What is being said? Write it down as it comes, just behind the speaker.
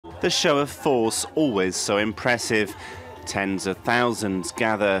The show of force, always so impressive. Tens of thousands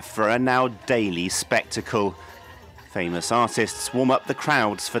gather for a now daily spectacle. Famous artists warm up the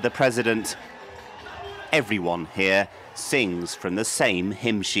crowds for the president. Everyone here sings from the same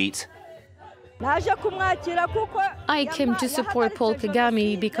hymn sheet. I came to support Paul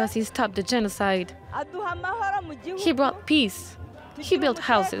Kagame because he stopped the genocide. He brought peace. He built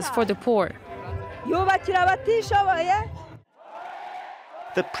houses for the poor.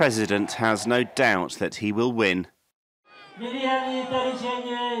 The president has no doubt that he will win.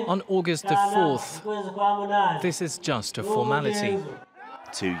 On August the 4th, this is just a formality.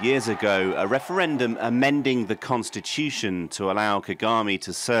 2 years ago, a referendum amending the constitution to allow Kagame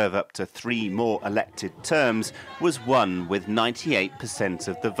to serve up to 3 more elected terms was won with 98%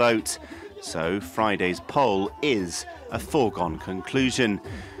 of the vote. So Friday's poll is a foregone conclusion.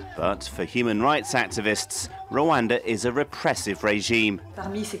 But for human rights activists, Rwanda is a repressive regime.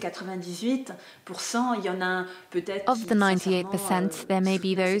 Of the 98%, there may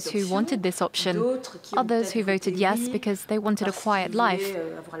be those who wanted this option, others who voted yes because they wanted a quiet life,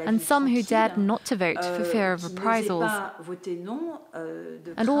 and some who dared not to vote for fear of reprisals.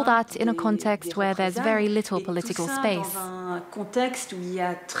 And all that in a context where there's very little political space.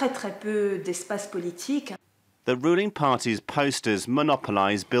 The ruling party's posters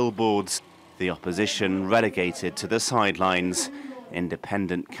monopolise billboards, the opposition relegated to the sidelines.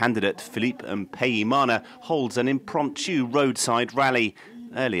 Independent candidate Philippe Mpeyimana holds an impromptu roadside rally.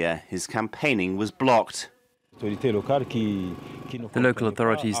 Earlier, his campaigning was blocked. The local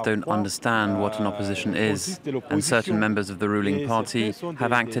authorities don't understand what an opposition is, and certain members of the ruling party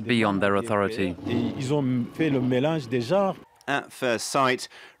have acted beyond their authority. At first sight,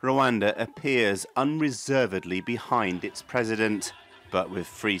 Rwanda appears unreservedly behind its president. But with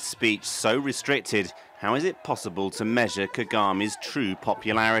free speech so restricted, how is it possible to measure Kagame's true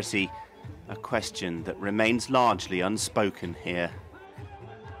popularity? A question that remains largely unspoken here.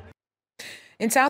 In South